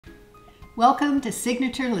Welcome to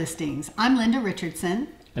Signature Listings. I'm Linda Richardson.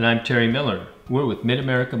 And I'm Terry Miller. We're with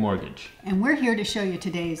Mid-America Mortgage. And we're here to show you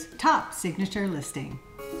today's top signature listing.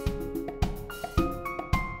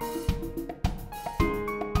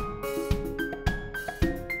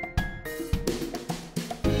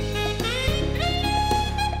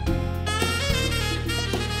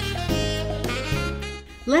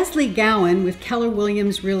 Leslie Gowin with Keller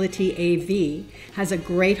Williams Realty AV has a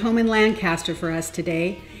great home in Lancaster for us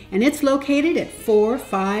today, and it's located at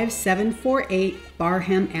 45748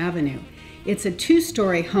 Barham Avenue. It's a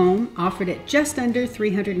two-story home offered at just under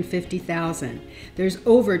 $350,000. There's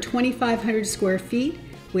over 2,500 square feet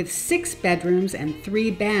with 6 bedrooms and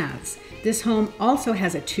 3 baths. This home also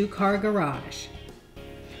has a 2-car garage.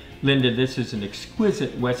 Linda, this is an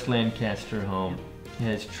exquisite West Lancaster home. It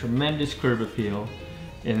has tremendous curb appeal,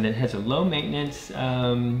 and it has a low-maintenance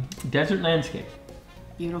desert landscape.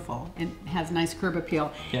 Beautiful. It has nice curb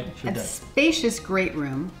appeal. Yep, sure a does. Spacious great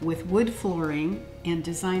room with wood flooring and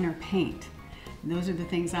designer paint. And those are the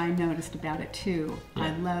things I noticed about it too. Yeah.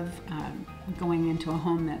 I love going into a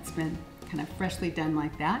home that's been kind of freshly done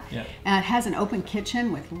like that. Yeah. It has an open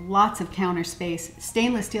kitchen with lots of counter space,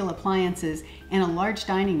 stainless steel appliances, and a large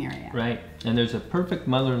dining area. Right, and there's a perfect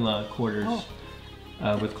mother-in-law quarters. Oh.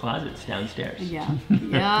 With closets downstairs. Yeah,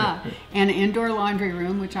 yeah. And an indoor laundry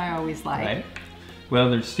room, which I always like. Right. Well,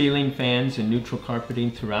 there's ceiling fans and neutral carpeting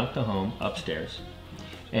throughout the home upstairs.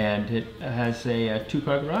 And it has a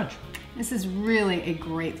 2-car garage. This is really a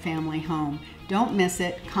great family home. Don't miss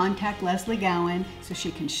it. Contact Leslie Gowin so she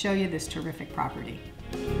can show you this terrific property.